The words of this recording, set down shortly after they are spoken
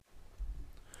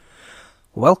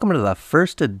Welcome to the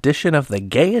first edition of the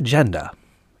Gay Agenda.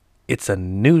 It's a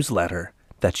newsletter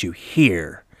that you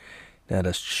hear. Now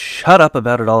just shut up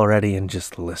about it already and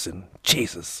just listen.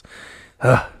 Jesus.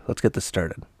 Let's get this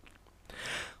started.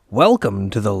 Welcome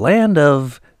to the land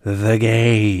of the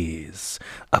gays,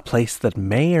 a place that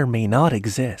may or may not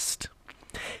exist.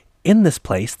 In this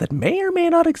place that may or may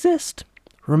not exist,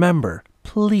 remember,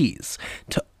 please,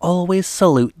 to always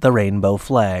salute the rainbow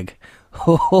flag.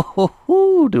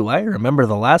 Do I remember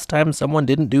the last time someone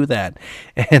didn't do that,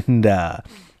 and it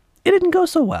didn't go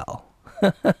so well.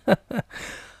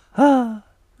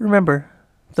 Remember,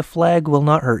 the flag will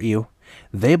not hurt you.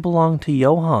 They belong to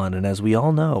Johann, and as we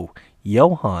all know,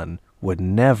 Johann would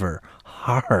never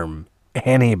harm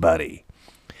anybody.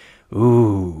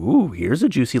 Ooh, here's a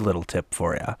juicy little tip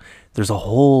for you. There's a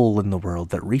hole in the world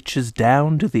that reaches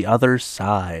down to the other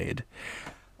side.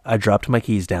 I dropped my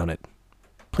keys down it.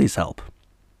 Please help.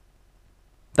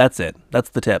 That's it. That's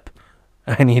the tip.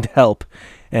 I need help.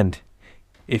 And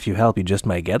if you help, you just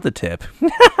might get the tip.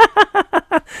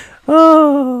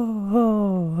 Oh.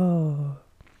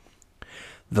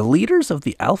 The leaders of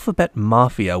the Alphabet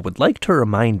Mafia would like to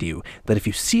remind you that if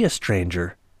you see a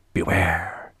stranger,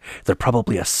 beware. They're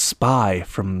probably a spy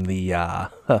from the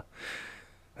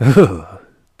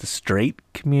straight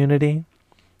community,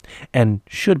 and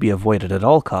should be avoided at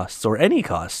all costs, or any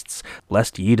costs,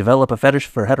 lest ye develop a fetish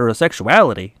for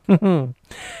heterosexuality.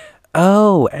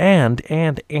 Oh, and,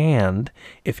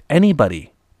 if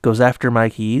anybody goes after my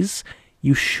keys,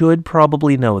 you should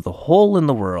probably know the hole in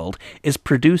the world is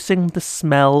producing the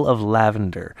smell of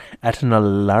lavender at an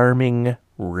alarming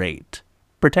rate.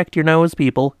 Protect your nose,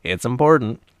 people. It's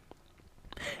important.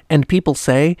 And people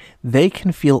say they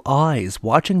can feel eyes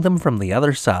watching them from the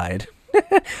other side.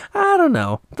 I don't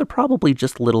know. They're probably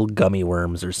just little gummy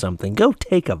worms or something. Go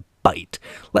take a bite.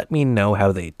 Let me know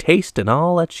how they taste, and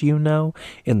I'll let you know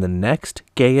in the next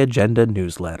Gay Agenda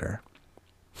newsletter.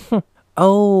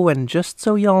 Oh, and just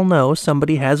so y'all know,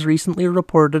 somebody has recently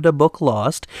reported a book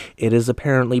lost. It is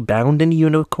apparently bound in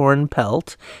unicorn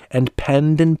pelt and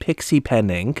penned in pixie pen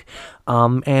ink.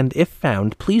 And if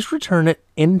found, please return it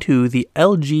into the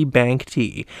LG Bank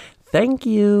Tea. Thank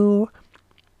you.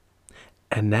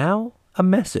 And now, a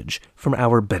message from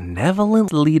our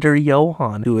benevolent leader,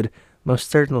 Johann, who would most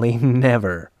certainly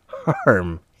never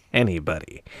harm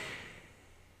anybody.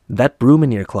 That broom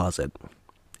in your closet,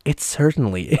 it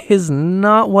certainly is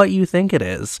not what you think it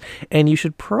is, and you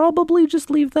should probably just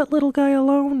leave that little guy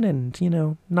alone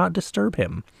and, not disturb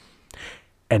him.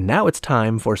 And now it's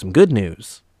time for some good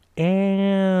news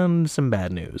and some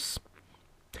bad news.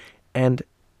 And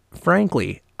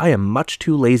frankly, I am much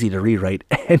too lazy to rewrite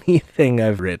anything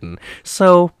I've written,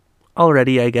 so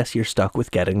already I guess you're stuck with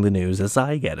getting the news as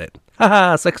I get it.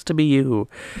 Haha, sucks to be you.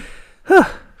 The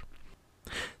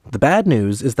bad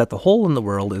news is that the hole in the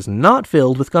world is not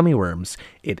filled with gummy worms.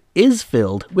 It is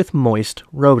filled with moist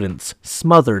rodents,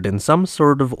 smothered in some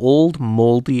sort of old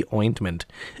moldy ointment.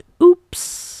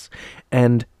 Oops.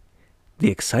 And the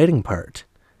exciting part,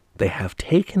 they have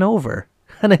taken over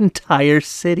an entire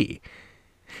city.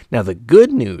 Now, the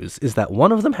good news is that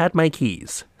one of them had my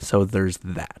keys, so there's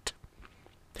that.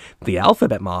 The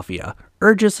Alphabet Mafia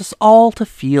urges us all to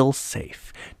feel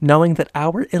safe, knowing that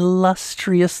our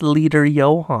illustrious leader,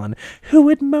 Johann, who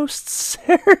would most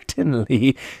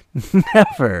certainly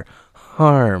never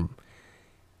harm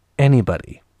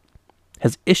anybody,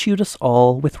 has issued us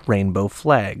all with rainbow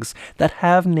flags that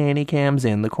have nanny cams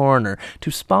in the corner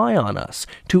to spy on us,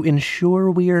 to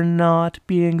ensure we are not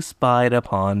being spied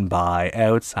upon by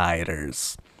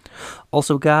outsiders.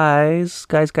 Also, guys,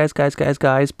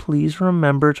 please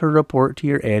remember to report to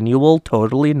your annual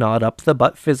totally not up the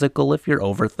butt physical if you're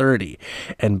over 30.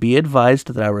 And be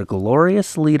advised that our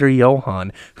glorious leader,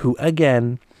 Johann, who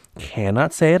again,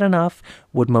 cannot say it enough,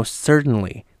 would most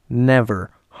certainly never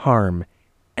harm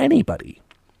anybody,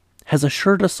 has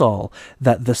assured us all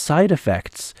that the side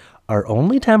effects are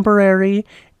only temporary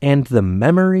and the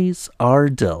memories are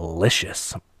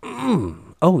delicious.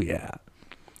 Oh yeah.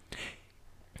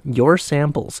 Your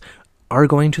samples are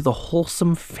going to the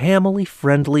wholesome,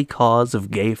 family-friendly cause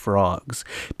of gay frogs,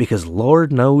 because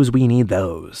Lord knows we need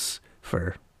those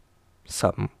for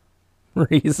some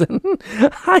reason.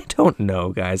 I don't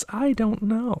know, guys. I don't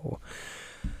know.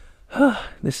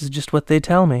 This is just what they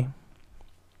tell me.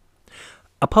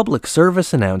 A public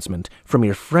service announcement from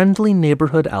your friendly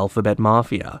neighborhood Alphabet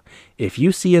Mafia. If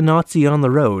you see a Nazi on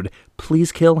the road,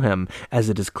 please kill him, as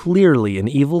it is clearly an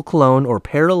evil clone or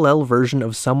parallel version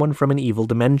of someone from an evil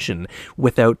dimension,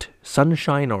 without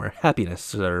sunshine or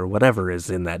happiness or whatever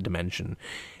is in that dimension.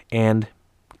 And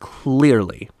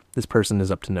clearly, this person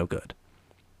is up to no good.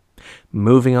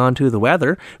 Moving on to the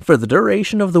weather, for the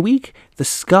duration of the week, the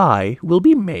sky will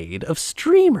be made of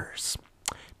streamers.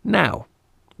 Now,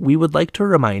 we would like to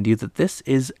remind you that this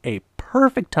is a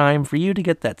perfect time for you to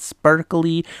get that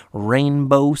sparkly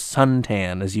rainbow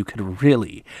suntan, as you could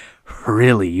really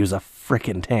use a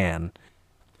frickin' tan.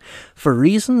 For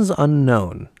reasons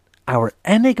unknown, our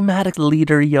enigmatic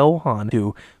leader Johann,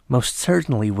 who most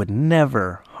certainly would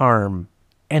never harm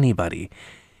anybody,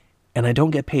 and I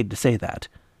don't get paid to say that,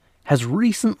 has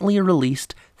recently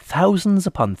released thousands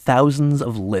upon thousands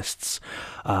of lists.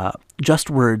 Just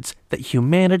words that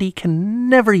humanity can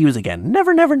never use again.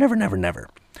 Never, never, never, never, never.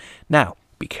 Now,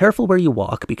 be careful where you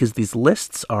walk, because these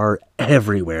lists are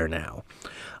everywhere now.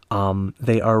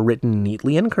 They are written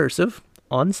neatly in cursive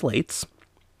on slates.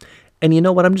 And you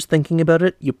know what? I'm just thinking about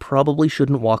it. You probably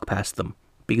shouldn't walk past them,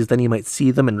 because then you might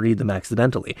see them and read them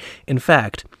accidentally. In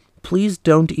fact, please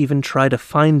don't even try to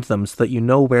find them so that you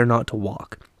know where not to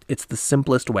walk. It's the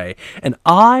simplest way. And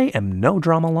I am no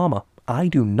drama llama. I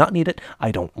do not need it. I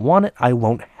don't want it. I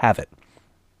won't have it.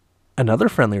 Another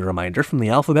friendly reminder from the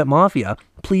Alphabet Mafia,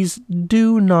 please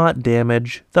do not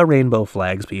damage the rainbow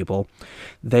flags, people.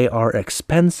 They are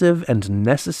expensive and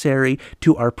necessary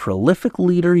to our prolific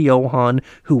leader Johann,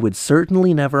 who would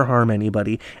certainly never harm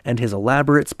anybody, and his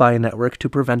elaborate spy network to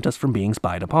prevent us from being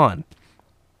spied upon.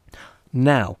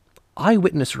 Now,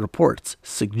 eyewitness reports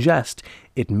suggest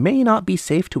it may not be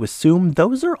safe to assume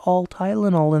those are all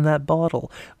Tylenol in that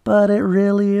bottle, but it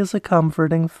really is a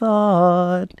comforting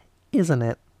thought, isn't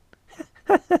it?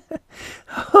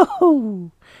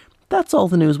 Oh, that's all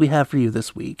the news we have for you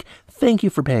this week. Thank you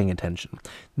for paying attention.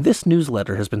 This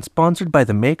newsletter has been sponsored by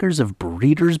the makers of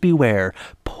Breeders Beware,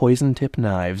 poison tip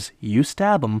knives. You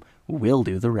stab 'em, we'll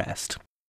do the rest.